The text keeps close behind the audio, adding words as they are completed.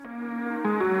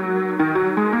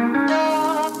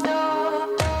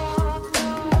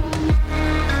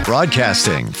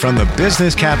Broadcasting from the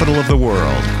business capital of the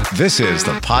world, this is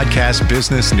the Podcast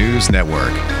Business News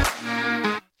Network.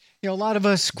 You know, a lot of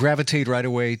us gravitate right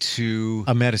away to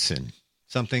a medicine,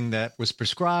 something that was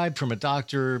prescribed from a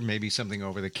doctor, maybe something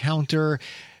over the counter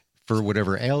for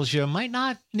whatever ails you. Might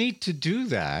not need to do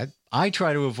that. I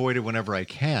try to avoid it whenever I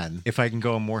can, if I can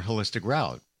go a more holistic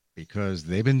route, because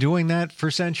they've been doing that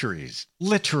for centuries,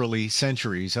 literally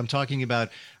centuries. I'm talking about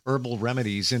herbal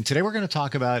remedies. And today we're going to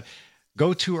talk about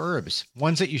go-to herbs,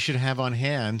 ones that you should have on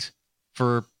hand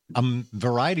for a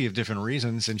variety of different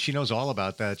reasons. And she knows all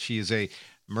about that. She is a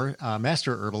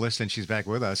master herbalist, and she's back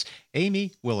with us.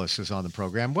 Amy Willis is on the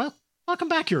program. Well, welcome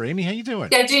back here, Amy. How you doing?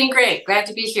 Yeah, doing great. Glad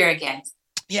to be here again.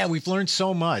 Yeah, we've learned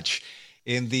so much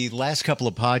in the last couple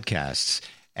of podcasts.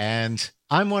 And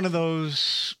I'm one of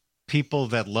those people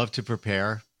that love to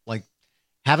prepare, like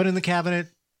have it in the cabinet,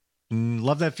 and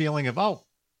love that feeling of, oh,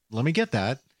 let me get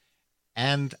that.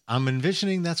 And I'm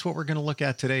envisioning that's what we're going to look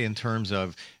at today in terms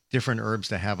of different herbs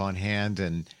to have on hand.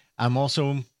 And I'm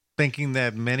also thinking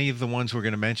that many of the ones we're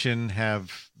going to mention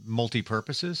have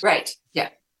multi-purposes. Right. Yeah.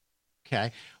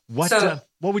 Okay. What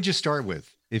would you start with?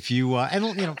 If you, and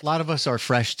you know, a lot of us are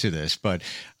fresh to this, but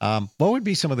what would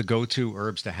be some of the go-to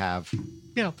herbs to have,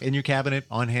 you know, in your cabinet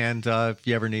on hand if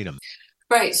you ever need them?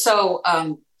 Right. So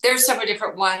there's several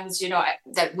different ones, you know,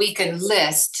 that we can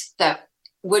list that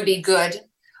would be good.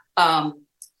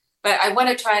 But I want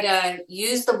to try to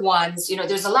use the ones, you know,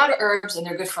 there's a lot of herbs and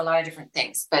they're good for a lot of different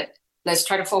things, but let's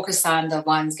try to focus on the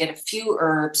ones, get a few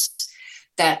herbs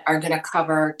that are going to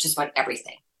cover just about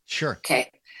everything. Sure.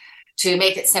 Okay. To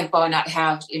make it simple and not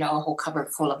have, you know, a whole cupboard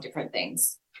full of different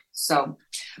things. So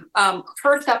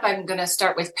first up, I'm going to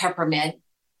start with peppermint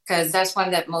because that's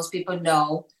one that most people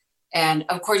know. And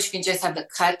of course, you can just have the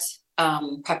cut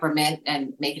peppermint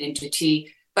and make it into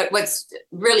tea. But what's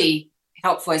really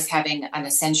helpful is having an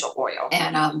essential oil.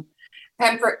 And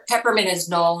peppermint is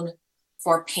known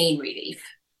for pain relief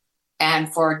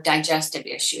and for digestive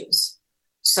issues.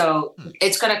 So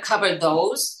it's going to cover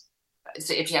those.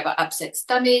 So if you have an upset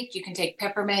stomach, you can take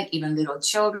peppermint. Even little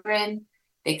children,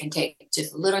 they can take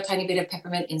just a little tiny bit of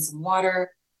peppermint in some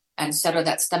water and settle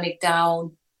that stomach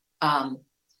down.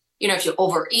 You know, if you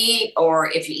overeat or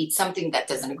if you eat something that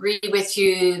doesn't agree with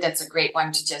you, that's a great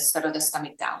one to just settle the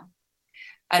stomach down.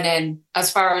 And then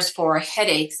as far as for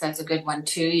headaches, that's a good one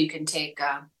too. You can take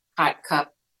a hot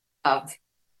cup of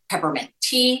peppermint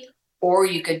tea, or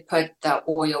you could put the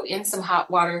oil in some hot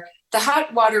water. The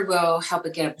hot water will help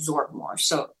it get absorbed more.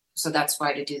 So that's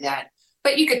why to do that.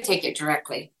 But you could take it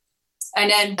directly.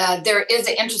 And then there is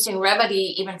an interesting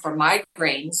remedy even for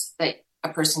migraines that a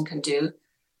person can do.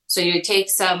 So you take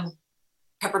some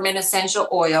peppermint essential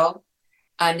oil,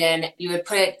 and then you would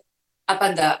put it up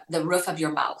on the roof of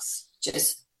your mouth,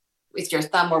 just with your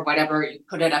thumb or whatever, you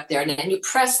put it up there, and then you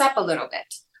press up a little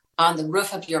bit on the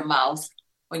roof of your mouth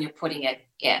when you're putting it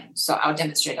in. So I'll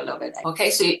demonstrate a little bit.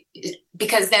 Okay, so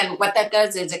because then what that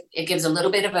does is it gives a little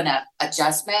bit of an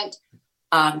adjustment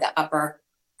on the upper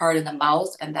part of the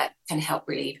mouth, and that can help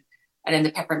relieve. And then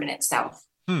the peppermint itself.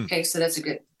 Okay, so that's a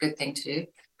good thing to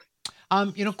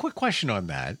do. You know, quick question on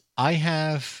that. I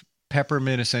have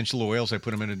peppermint essential oils. I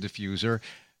put them in a diffuser.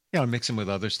 You know, I mix them with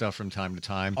other stuff from time to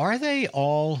time. Are they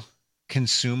all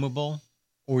consumable,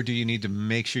 or do you need to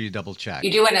make sure you double check?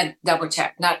 You do want to double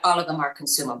check. Not all of them are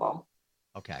consumable.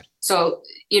 Okay. So,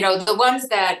 you know, the ones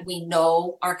that we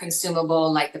know are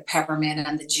consumable, like the peppermint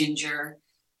and the ginger,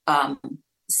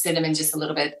 cinnamon, just a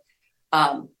little bit,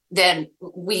 then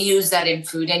we use that in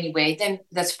food anyway, then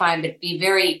that's fine. But be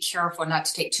very careful not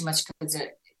to take too much because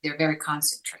they're very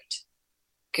concentrate.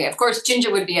 Okay. Of course,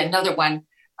 ginger would be another one.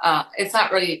 It's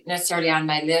not really necessarily on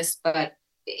my list, but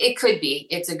it could be.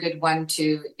 It's a good one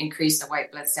to increase the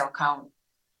white blood cell count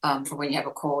for when you have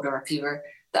a cold or a fever.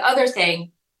 The other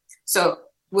thing, so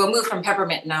we'll move from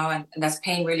peppermint now, and that's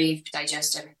pain relief,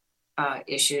 digestive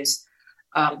issues.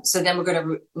 So then we're going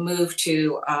to move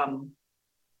to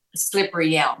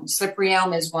slippery elm. Slippery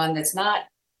elm is one it's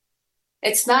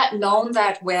not known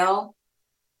that well,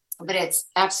 but it's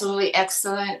absolutely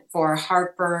excellent for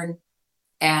heartburn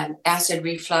and acid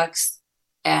reflux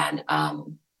and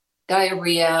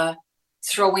diarrhea,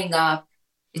 throwing up.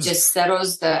 It just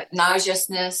settles the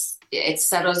nauseousness. It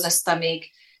settles the stomach.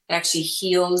 It actually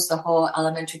heals the whole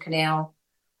alimentary canal.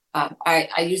 I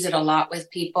use it a lot with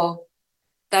people.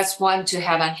 That's one to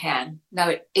have on hand. Now,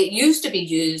 it used to be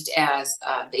used as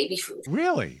baby food.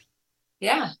 Really?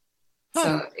 Yeah. Huh.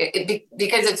 So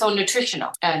because it's so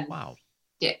nutritional. And wow.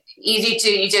 Yeah, easy to,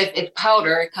 it's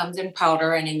powder. It comes in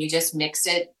powder, and then you just mix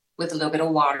it with a little bit of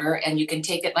water, and you can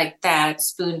take it like that,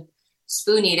 spoon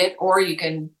eat it, or you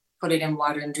can put it in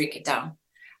water and drink it down.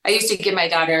 I used to give my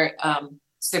daughter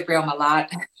cyprium a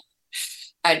lot.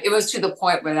 And it was to the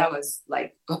point where that was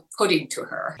like pudding to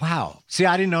her. Wow. See,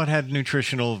 I didn't know it had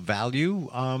nutritional value.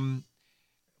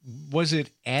 Was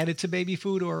it added to baby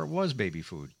food or it was baby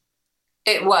food?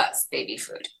 It was baby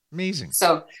food. Amazing.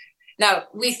 So now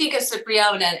we think of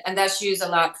cyprium, and that's used a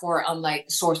lot for like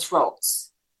sore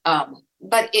throats.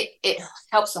 But it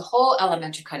helps the whole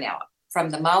alimentary canal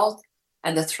from the mouth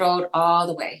and the throat all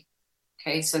the way.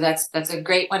 Okay, so that's a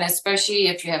great one, especially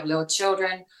if you have little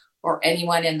children or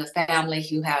anyone in the family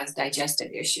who has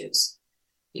digestive issues.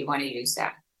 You want to use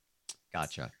that.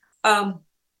 Gotcha.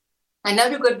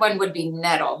 Another good one would be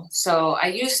nettle. So I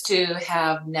used to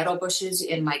have nettle bushes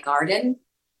in my garden,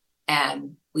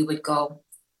 and we would go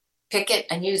pick it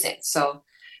and use it. So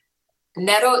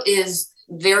nettle is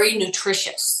very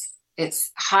nutritious.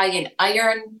 It's high in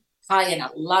iron, high in a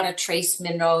lot of trace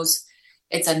minerals.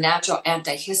 It's a natural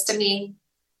antihistamine.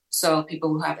 So people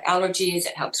who have allergies,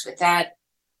 it helps with that.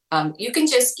 You can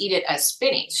just eat it as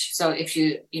spinach. So if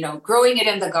growing it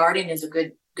in the garden is a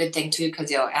good thing too,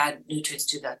 because it'll add nutrients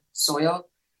to the soil.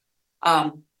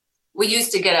 We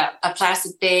used to get a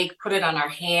plastic bag, put it on our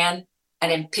hand,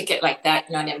 and then pick it like that,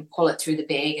 and then pull it through the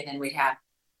bag, and then we'd have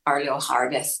our little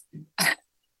harvest.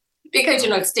 Because,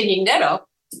 stinging nettle.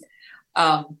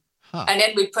 And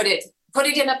then we put it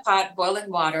in a pot,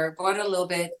 boiling water, boil it a little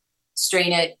bit,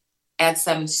 strain it, add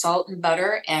some salt and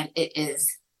butter, and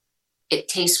it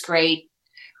tastes great.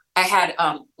 I had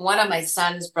one of my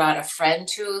sons brought a friend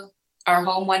to our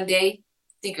home one day.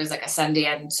 I think it was like a Sunday,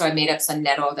 and so I made up some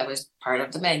nettle that was part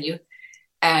of the menu.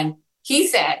 And he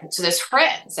said, so this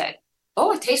friend said,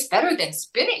 "Oh, it tastes better than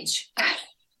spinach."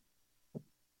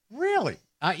 Really?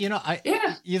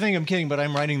 Yeah. You think I'm kidding, but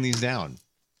I'm writing these down.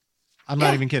 I'm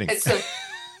not even kidding.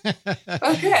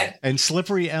 Oh, good. And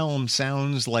slippery elm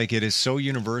sounds like it is so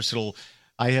universal.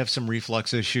 I have some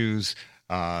reflux issues.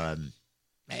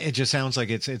 It just sounds like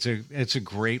it's a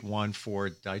great one for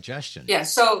digestion. Yeah.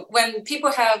 So when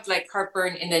people have like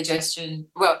heartburn, indigestion,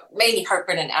 well, mainly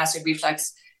heartburn and acid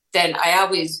reflux, then I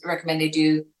always recommend they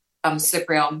do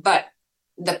slippery elm. But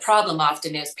the problem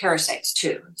often is parasites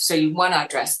too. So you want to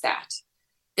address that.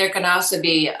 There can also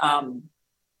be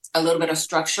a little bit of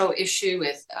structural issue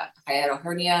with hiatal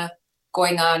hernia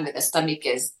going on, where the stomach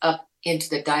is up into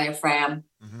the diaphragm,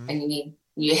 and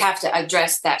you have to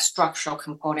address that structural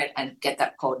component and get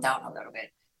that pulled down a little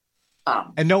bit.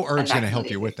 And no herb's going to help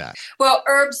you with that. Well,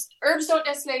 herbs don't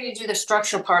necessarily do the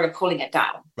structural part of pulling it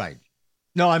down. Right.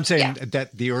 No, I'm saying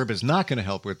that the herb is not going to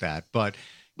help with that, but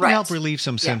can help relieve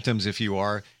some symptoms if you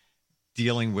are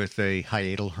dealing with a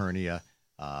hiatal hernia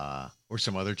or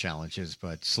some other challenges.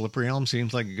 But slippery elm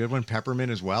seems like a good one.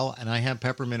 Peppermint as well. And I have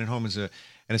peppermint at home as an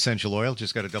essential oil.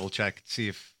 Just got to double check, see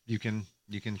if you can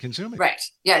consume it. Right.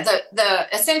 Yeah. The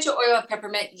essential oil of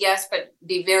peppermint, yes, but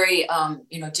be very,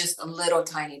 just a little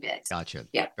tiny bit. Gotcha.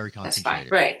 Yeah. Very concentrated. That's fine.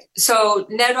 Right. So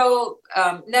nettle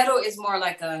is more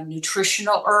like a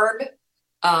nutritional herb.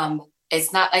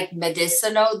 It's not like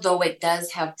medicinal, though it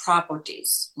does have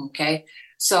properties. Okay.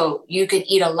 So you could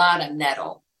eat a lot of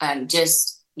nettle and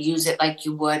just use it like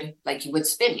you would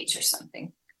spinach or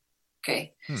something.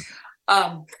 Okay.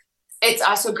 It's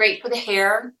also great for the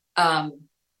hair.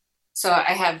 So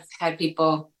I have had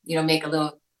people, make a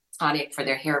little tonic for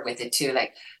their hair with it too,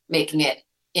 like making it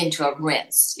into a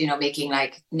rinse, making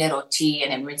like nettle tea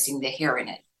and then rinsing the hair in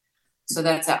it. So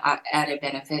that's an added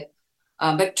benefit.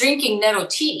 But drinking nettle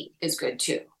tea is good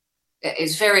too.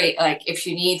 It's very, like, if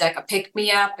you need like a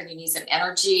pick-me-up and you need some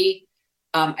energy,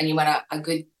 and you want a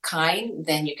good kind,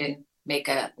 then you can make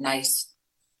a nice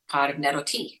pot of nettle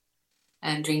tea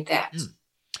and drink that.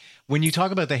 When you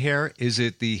talk about the hair, is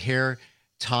it the hair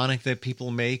tonic that people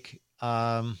make?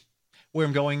 Where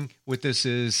I'm going with this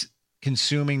is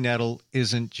consuming nettle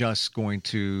isn't just going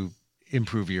to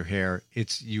improve your hair.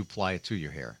 It's you apply it to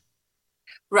your hair.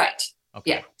 Right.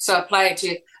 Okay. Yeah. So apply it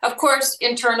to, of course,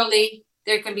 internally,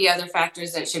 there can be other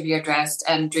factors that should be addressed,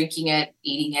 and drinking it,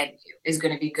 eating it is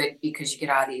going to be good because you get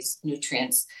all these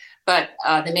nutrients. But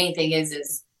the main thing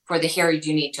is for the hair, you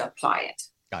do need to apply it.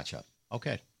 Gotcha.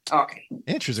 Okay.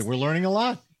 Interesting. We're learning a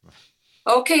lot.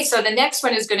 Okay. So the next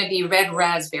one is going to be red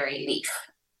raspberry leaf.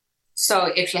 So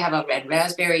if you have a red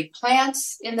raspberry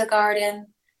plants in the garden,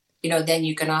 then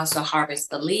you can also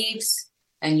harvest the leaves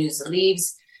and use the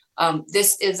leaves.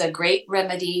 This is a great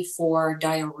remedy for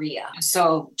diarrhea.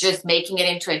 So just making it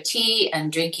into a tea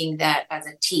and drinking that as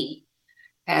a tea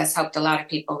has helped a lot of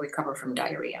people recover from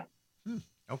diarrhea.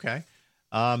 Okay.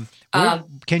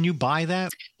 Can you buy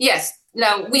that? Yes.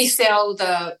 Now we sell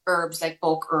the herbs, like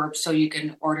bulk herbs, so you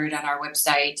can order it on our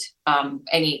website.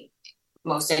 Any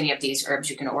of these herbs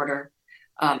you can order.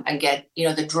 and get,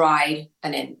 the dried,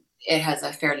 and then it has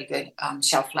a fairly good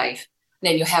shelf life. And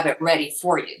then you have it ready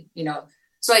for you,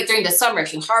 So like during the summer,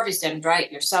 if you harvest it and dry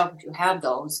it yourself, if you have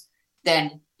those,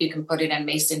 then you can put it in a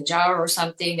mason jar or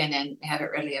something and then have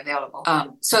it readily available.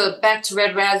 So back to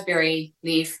red raspberry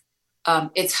leaf,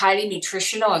 it's highly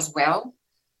nutritional as well.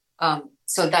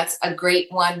 So that's a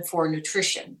great one for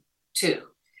nutrition too.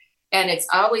 And it's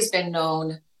always been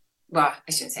known, well,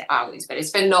 I shouldn't say always, but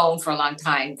it's been known for a long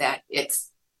time that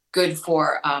it's good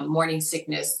for morning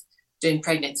sickness during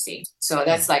pregnancy. So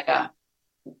that's like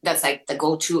the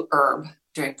go-to herb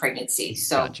during pregnancy.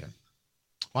 So, gotcha.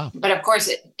 Wow. But of course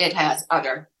it has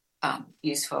other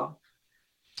useful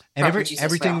and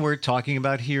everything we're talking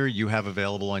about here, you have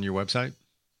available on your website?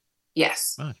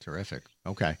 Yes. Oh, terrific.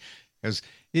 Okay. Because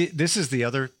this is the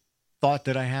other thought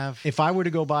that I have. If I were to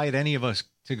go buy it, any of us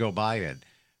to go buy it,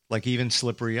 like even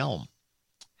slippery elm,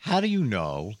 how do you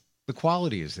know the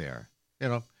quality is there?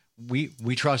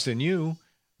 We trust in you,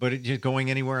 but just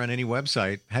going anywhere on any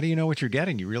website, how do you know what you're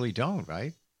getting? You really don't,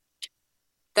 right?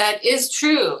 That is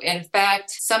true. In fact,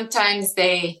 sometimes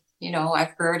they,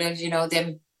 I've heard of,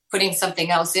 them putting something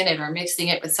else in it or mixing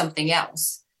it with something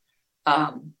else,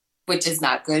 which is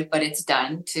not good, but it's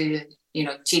done to,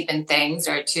 cheapen things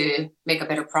or to make a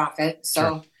better profit. So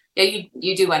sure. Yeah,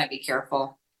 you do want to be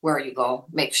careful where you go.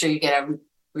 Make sure you get a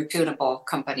reputable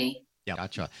company. Yeah,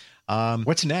 gotcha.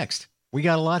 What's next? We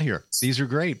got a lot here. These are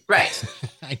great. Right.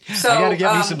 I got to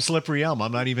get me some slippery elm.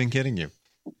 I'm not even kidding you.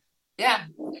 Yeah,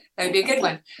 that would be a good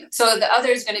one. So the other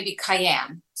is going to be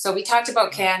cayenne. So we talked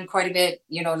about cayenne quite a bit,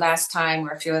 last time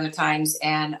or a few other times.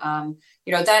 And,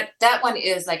 that one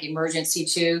is like emergency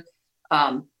too.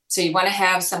 So you want to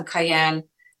have some cayenne.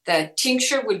 The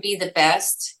tincture would be the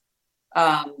best.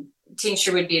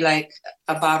 Tincture would be like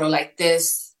a bottle like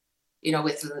this,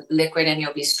 with liquid, and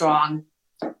you'll be strong.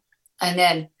 And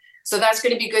then, so that's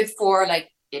going to be good for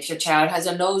like if your child has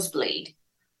a nosebleed,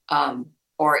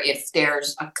 or if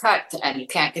there's a cut and you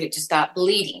can't get it to stop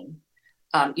bleeding,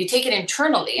 you take it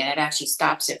internally and it actually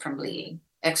stops it from bleeding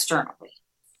externally.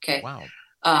 Okay.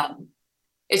 Wow.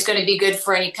 It's going to be good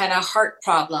for any kind of heart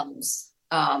problems.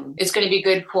 It's going to be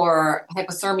good for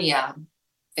hypothermia.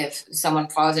 If someone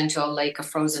falls into a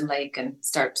frozen lake, and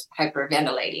starts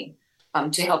hyperventilating,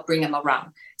 to help bring them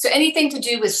around. So anything to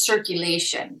do with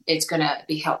circulation, it's going to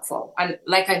be helpful. And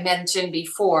like I mentioned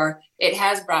before, it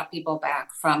has brought people back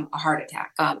from a heart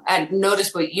attack. And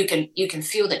notice you can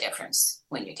feel the difference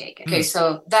when you take it. Okay,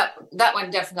 so that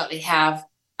one definitely have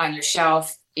on your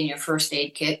shelf in your first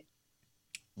aid kit.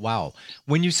 Wow.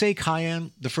 When you say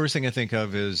cayenne, the first thing I think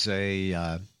of is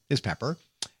pepper,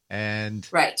 and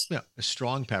right. A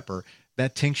strong pepper.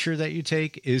 That tincture that you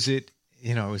take, is it?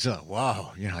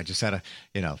 Wow. I just had like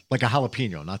a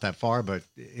jalapeno, not that far, but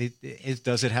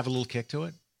does it have a little kick to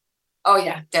it? Oh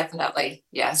yeah, definitely.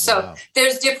 Yeah. So wow.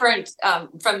 There's different,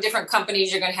 from different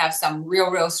companies, you're going to have some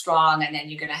real strong, and then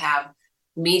you're going to have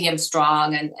medium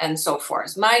strong and so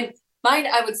forth. Mine,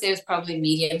 I would say is probably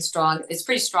medium strong. It's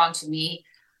pretty strong to me.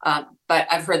 But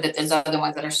I've heard that there's other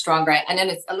ones that are stronger, and then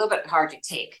it's a little bit hard to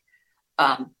take.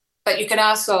 But you can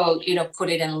also,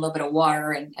 put it in a little bit of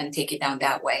water and take it down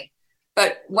that way.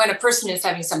 But when a person is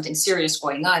having something serious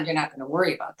going on, you're not going to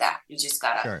worry about that. You just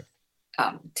got to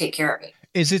take care of it.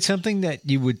 Is it something that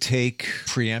you would take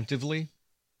preemptively,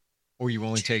 or you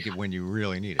only take it when you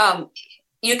really need it?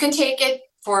 You can take it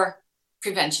for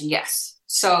prevention, yes.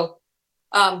 So,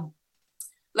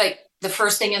 like the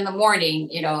first thing in the morning,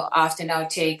 often I'll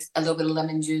take a little bit of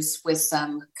lemon juice with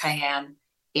some cayenne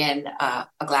in a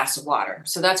glass of water.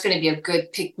 So that's going to be a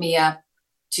good pick-me-up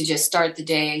to just start the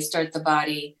day, start the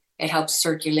body. It helps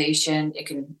circulation. It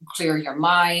can clear your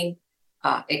mind.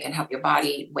 It can help your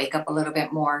body wake up a little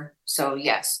bit more. So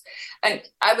yes. And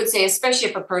I would say, especially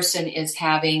if a person is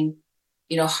having,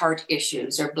 heart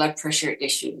issues or blood pressure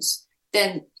issues,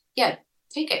 then yeah,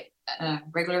 take it on a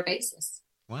regular basis.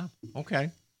 Wow.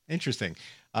 Okay. Interesting.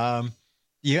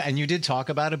 Yeah. And you did talk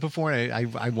about it before.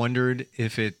 I wondered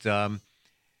if it's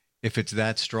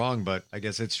that strong, but I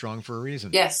guess it's strong for a reason.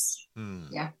 Yes.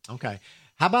 Yeah. Okay.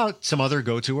 How about some other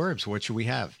go-to herbs? What should we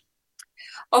have?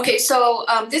 Okay, so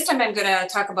this time I'm going to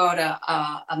talk about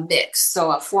a mix,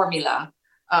 so a formula,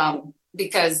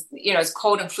 because, it's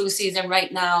cold and flu season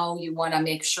right now. You want to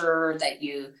make sure that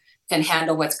you can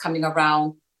handle what's coming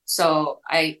around. So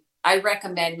I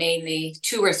recommend mainly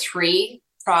 2 or 3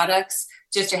 products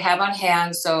just to have on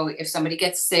hand. So if somebody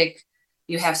gets sick,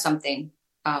 you have something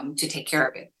to take care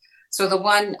of it. So the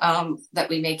one that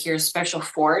we make here is Special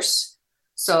Force.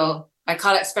 So I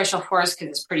call it Special Force because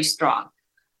it's pretty strong.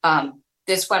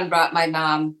 This one brought my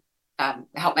mom,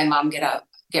 helped my mom get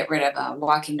get rid of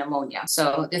walking pneumonia.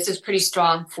 So this is pretty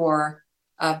strong for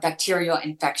bacterial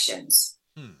infections.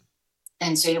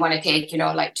 And so you want to take,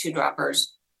 like 2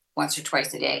 droppers once or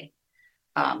twice a day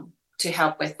to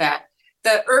help with that.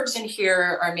 The herbs in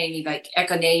here are mainly like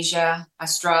echinacea,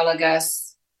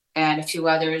 astragalus, and a few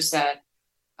others that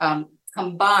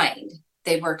combined,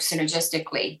 they work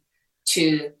synergistically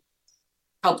to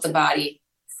help the body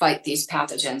fight these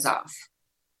pathogens off.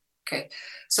 Okay,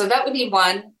 so that would be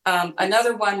one.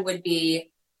 Another one would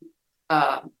be,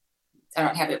 I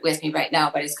don't have it with me right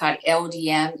now, but it's called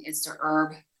LDM. It's the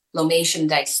herb Lomatium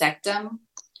dissectum.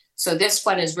 So this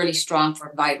one is really strong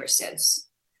for viruses.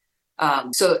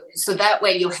 So that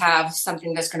way you have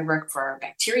something that's going to work for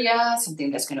bacteria,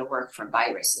 something that's going to work for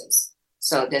viruses.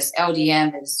 So this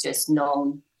LDM is just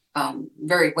known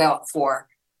very well for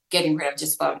getting rid of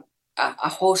just about a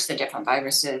host of different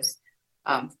viruses,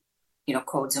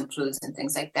 colds and flus and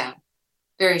things like that.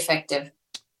 Very effective.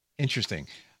 Interesting.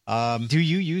 Do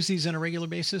you use these on a regular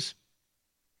basis?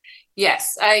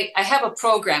 Yes, I have a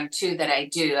program too that I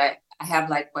do. I have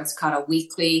like what's called a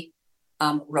weekly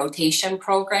rotation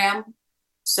program.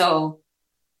 So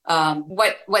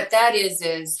what that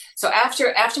is so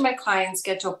after my clients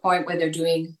get to a point where they're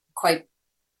doing quite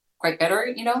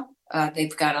better,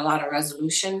 they've got a lot of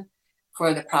resolution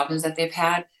for the problems that they've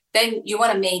had, then you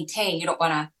want to maintain. You don't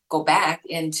want to go back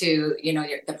into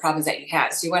the problems that you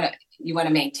had. So you want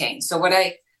to maintain. So what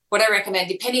I recommend,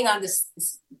 depending on this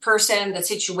person, the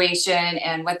situation,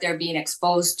 and what they're being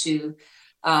exposed to,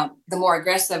 the more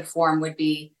aggressive form would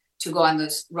be to go on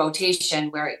this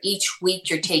rotation where each week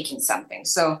you're taking something.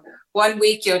 So 1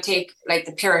 week you'll take like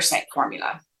the parasite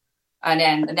formula. And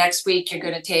then the next week you're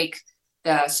going to take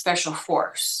the special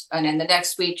force. And then the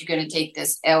next week you're going to take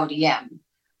this LDM.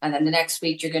 And then the next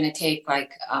week you're going to take I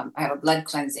have a blood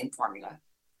cleansing formula.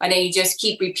 And then you just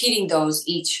keep repeating those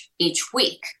each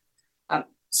week.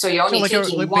 So you're only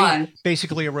taking one.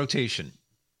 Basically a rotation.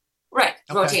 Right,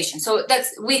 okay. Rotation. So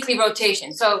that's weekly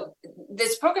rotation. So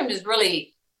this program is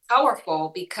really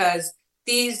powerful because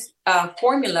these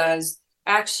formulas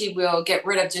actually will get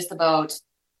rid of just about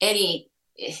a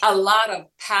lot of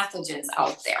pathogens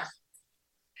out there.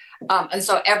 And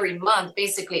so every month,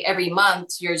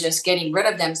 you're just getting rid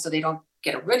of them so they don't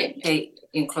get rid of them,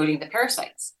 including the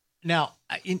parasites. Now,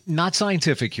 not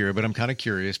scientific here, but I'm kind of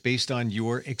curious, based on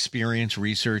your experience,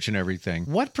 research, and everything,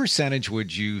 what percentage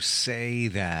would you say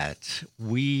that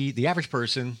the average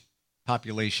person,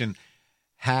 population,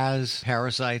 has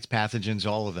parasites, pathogens,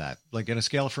 all of that? Like on a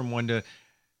scale from 1 to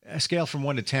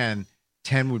 10,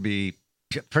 10 would be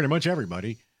pretty much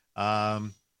everybody.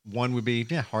 1 would be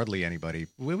hardly anybody.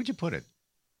 Where would you put it?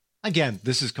 Again,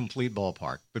 this is complete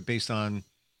ballpark, but based on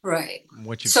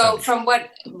what you've studied. From what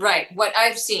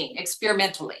I've seen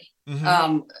experimentally,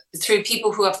 through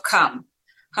people who have come,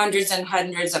 hundreds and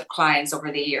hundreds of clients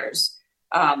over the years,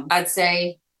 I'd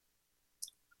say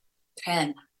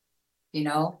 10.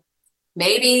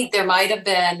 Maybe there might have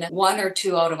been 1 or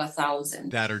 2 out of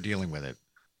 1,000 that are dealing with it.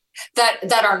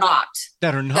 That are not.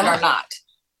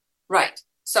 Right.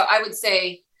 So I would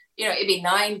say, it'd be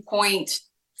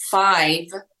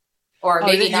 9.5 or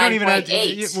maybe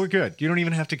 9.8. We're good. You don't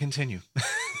even have to continue. So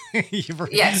you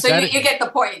get the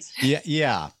point.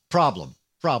 Yeah. Problem.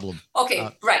 Okay,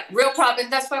 right. Real problem.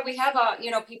 That's why we have,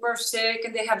 people are sick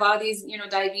and they have all these,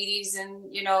 diabetes and,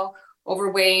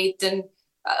 overweight and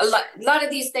a lot of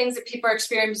these things that people are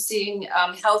experiencing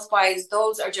health-wise,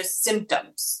 those are just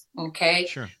symptoms. Okay.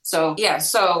 Sure. So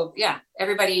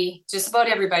everybody, just about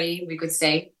everybody, we could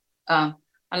say,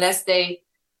 unless they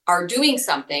are doing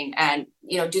something and,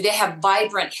 do they have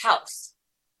vibrant health?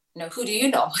 Who do you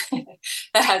know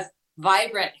that has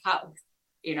vibrant health,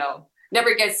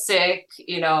 never gets sick,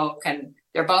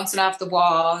 they're bouncing off the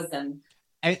walls and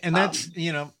that's,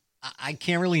 I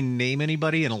can't really name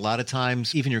anybody. And a lot of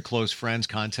times, even your close friends,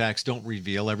 contacts don't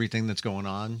reveal everything that's going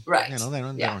on. Right. They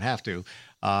don't have to.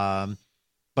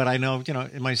 But I know,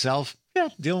 in myself,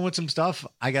 dealing with some stuff.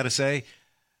 I got to say,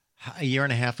 a year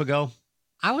and a half ago,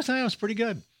 I was pretty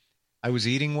good. I was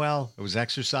eating well. I was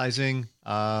exercising,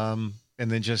 and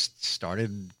then just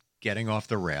started getting off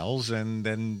the rails. And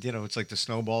then, it's like the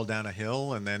snowball down a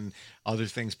hill, and then other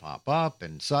things pop up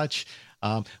and such.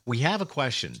 We have a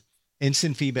question.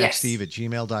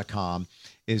 InstantFeedbackSteve@gmail.com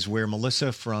is where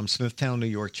Melissa from Smithtown, New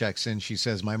York checks in. She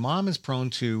says, my mom is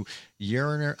prone to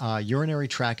urinary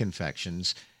tract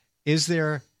infections. Is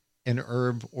there an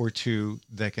herb or two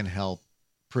that can help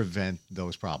prevent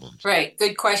those problems? Right.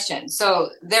 Good question.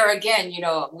 So there again,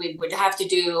 we would have to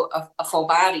do a full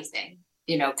body thing,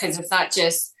 because it's not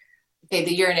just,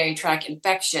 the urinary tract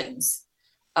infections.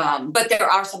 But there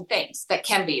are some things that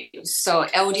can be used. So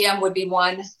LDM would be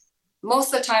one.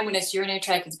 Most of the time when it's urinary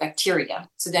tract, it's bacteria.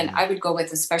 So then I would go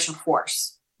with a special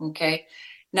force. Okay.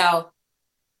 Now,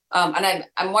 and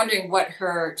I'm wondering what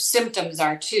her symptoms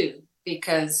are too,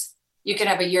 because you can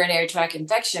have a urinary tract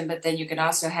infection, but then you can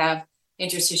also have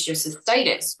interstitial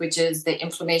cystitis, which is the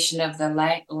inflammation of the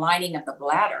lining of the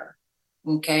bladder.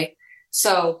 Okay.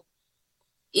 So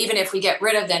even if we get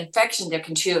rid of the infection, there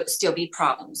can still be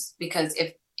problems, because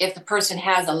if the person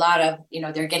has a lot of,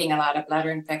 they're getting a lot of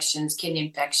bladder infections, kidney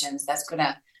infections, that's going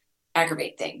to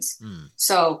aggravate things.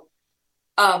 So,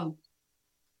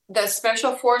 the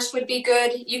special force would be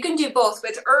good. You can do both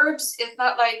with herbs. It's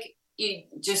not like you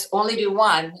just only do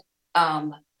one,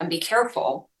 and be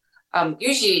careful.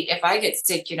 Usually if I get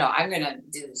sick, I'm going to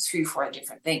do 3-4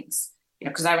 different things,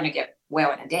 because I want to get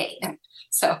well in a day.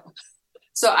 So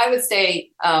I would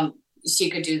say,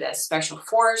 she could do the special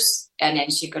force, and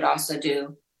then she could also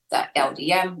do the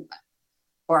LDM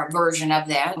or a version of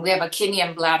that. We have a kidney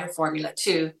and bladder formula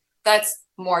too. That's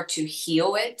more to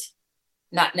heal it.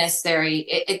 Not necessary.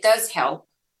 It does help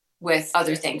with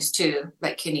other things too,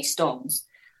 like kidney stones.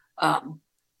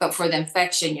 But for the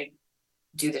infection, you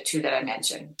do the 2 that I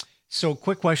mentioned. So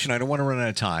quick question. I don't want to run out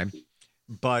of time,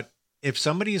 but if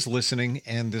somebody is listening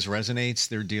and this resonates,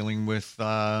 they're dealing with,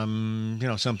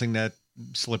 something that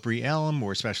slippery elm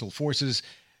or special forces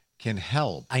can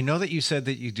help. I know that you said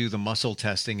that you do the muscle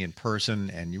testing in person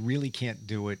and you really can't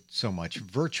do it so much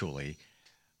virtually.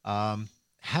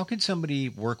 How can somebody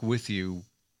work with you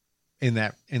in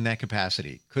that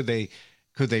capacity? Could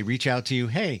they reach out to you?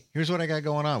 Hey, here's what I got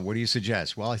going on. What do you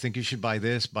suggest? Well, I think you should buy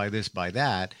this, buy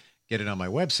that, get it on my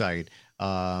website.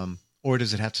 Or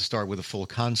does it have to start with a full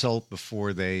consult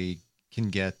before they can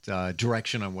get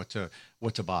direction on what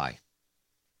to buy?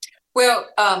 Well,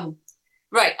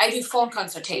 right. I do phone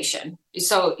consultation.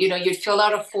 So, you'd fill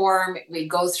out a form. We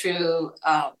go through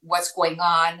what's going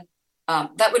on.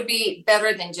 That would be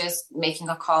better than just making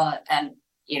a call and,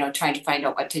 trying to find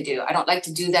out what to do. I don't like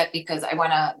to do that because I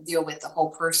want to deal with the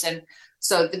whole person.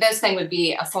 So the best thing would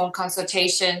be a phone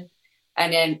consultation.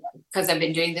 And then, because I've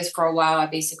been doing this for a while, I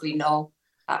basically know,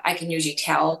 I can usually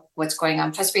tell what's going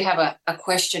on. Plus we have a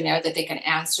questionnaire that they can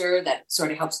answer that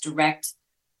sort of helps direct,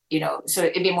 so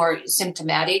it'd be more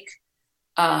symptomatic,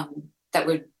 that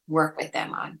would work with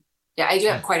them on. Yeah, I do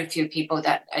have quite a few people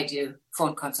that I do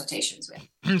phone consultations with.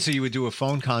 So you would do a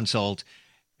phone consult.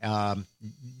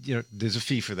 There's a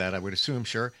fee for that, I would assume,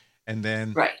 sure. And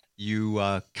then you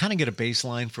kind of get a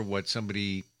baseline for what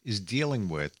somebody is dealing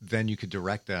with. Then you could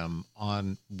direct them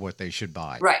on what they should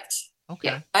buy. Right. Okay.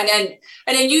 Yeah. And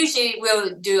then usually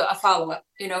we'll do a follow-up,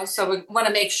 so we want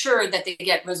to make sure that they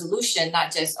get resolution,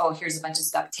 not just, oh, here's a bunch of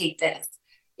stuff, take this,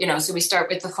 so we start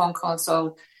with the phone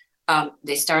consult.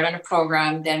 They start on a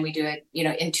program, then we do it,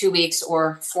 in 2 weeks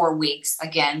or 4 weeks,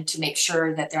 again, to make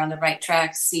sure that they're on the right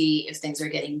track, see if things are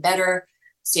getting better,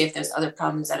 see if there's other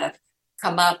problems that have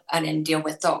come up, and then deal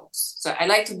with those. So I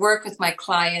like to work with my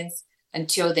clients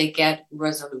until they get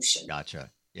resolution. Gotcha.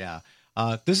 Yeah.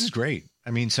 This is great. I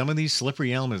mean, some of these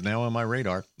slippery elm is now on my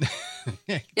radar.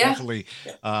 Definitely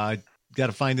got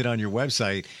to find it on your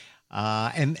website.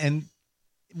 And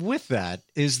with that,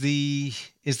 is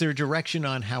there a direction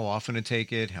on how often to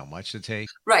take it, how much to take?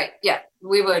 Right. Yeah.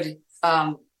 We would,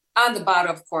 on the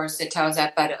bottom, of course, it tells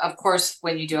that. But of course,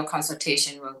 when you do a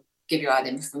consultation, we'll give you all the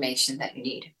information that you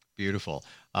need. Beautiful.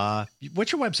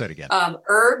 What's your website again?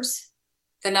 Herbs,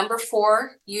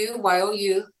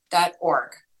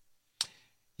 4you.org.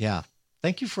 Yeah.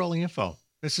 Thank you for all the info.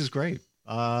 This is great.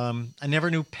 I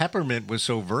never knew peppermint was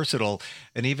so versatile,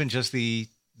 and even just the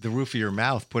roof of your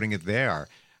mouth, putting it there.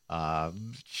 You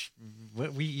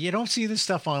don't see this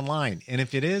stuff online. And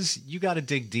if it is, you got to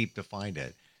dig deep to find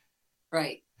it.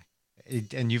 Right.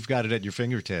 And you've got it at your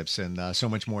fingertips and so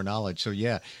much more knowledge. So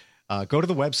yeah, go to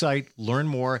the website, learn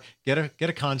more, get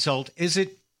a consult. Is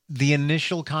it the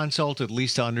initial consult, at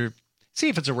least to see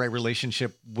if it's a right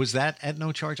relationship? Was that at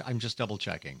no charge? I'm just double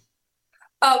checking.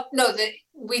 No,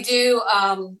 we do.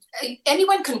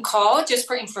 Anyone can call just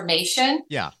for information.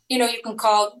 Yeah. You can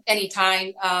call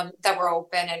anytime that we're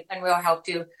open and we'll help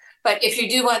you. But if you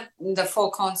do want the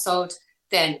full consult,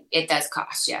 then it does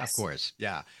cost, yes. Of course,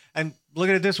 yeah. And look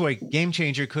at it this way. Game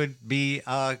changer could be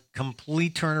a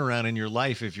complete turnaround in your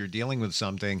life if you're dealing with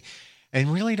something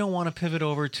and really don't want to pivot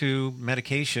over to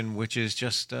medication, which is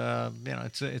just,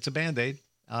 it's a Band-Aid.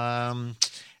 And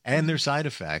there's side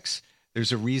effects.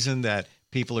 There's a reason that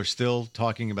people are still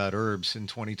talking about herbs in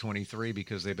 2023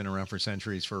 because they've been around for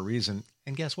centuries for a reason.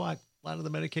 And guess what? A lot of the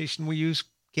medication we use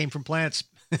came from plants,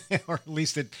 or at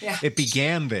least it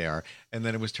began there, and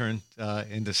then it was turned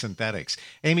into synthetics.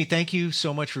 Amy, thank you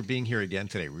so much for being here again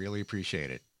today. Really appreciate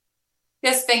it.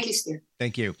 Yes, thank you, Steve.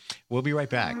 Thank you. We'll be right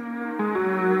back.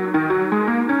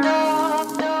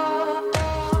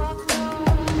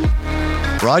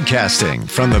 Broadcasting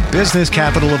from the business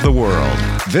capital of the world,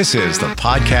 this is the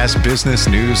Podcast Business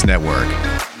News Network.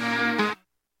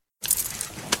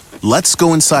 Let's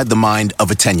go inside the mind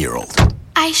of a 10-year-old.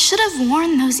 I should have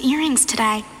worn those earrings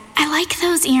today. I like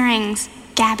those earrings.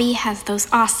 Gabby has those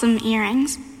awesome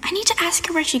earrings. I need to ask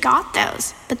her where she got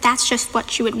those, but that's just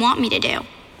what she would want me to do.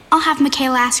 I'll have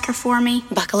Michaela ask her for me.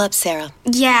 Buckle up, Sarah.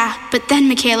 Yeah, but then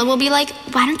Michaela will be like,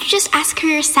 why don't you just ask her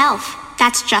yourself?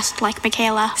 That's just like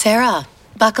Michaela. Sarah,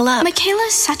 buckle up.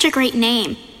 Michaela's such a great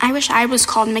name. I wish I was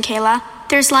called Michaela.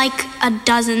 There's like a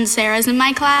dozen Sarahs in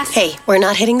my class. Hey, we're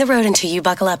not hitting the road until you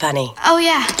buckle up, honey. Oh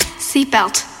yeah,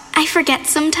 seatbelt. I forget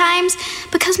sometimes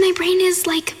because my brain is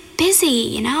like busy,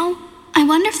 you know? I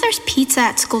wonder if there's pizza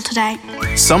at school today.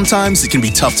 Sometimes it can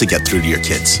be tough to get through to your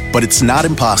kids, but it's not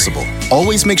impossible.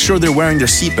 Always make sure they're wearing their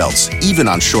seatbelts, even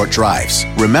on short drives.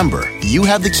 Remember, you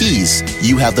have the keys,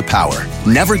 you have the power.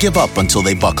 Never give up until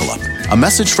they buckle up. A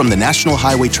message from the National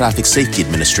Highway Traffic Safety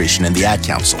Administration and the Ad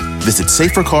Council. Visit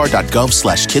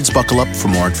safercar.gov/kidsbuckleup for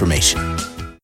more information.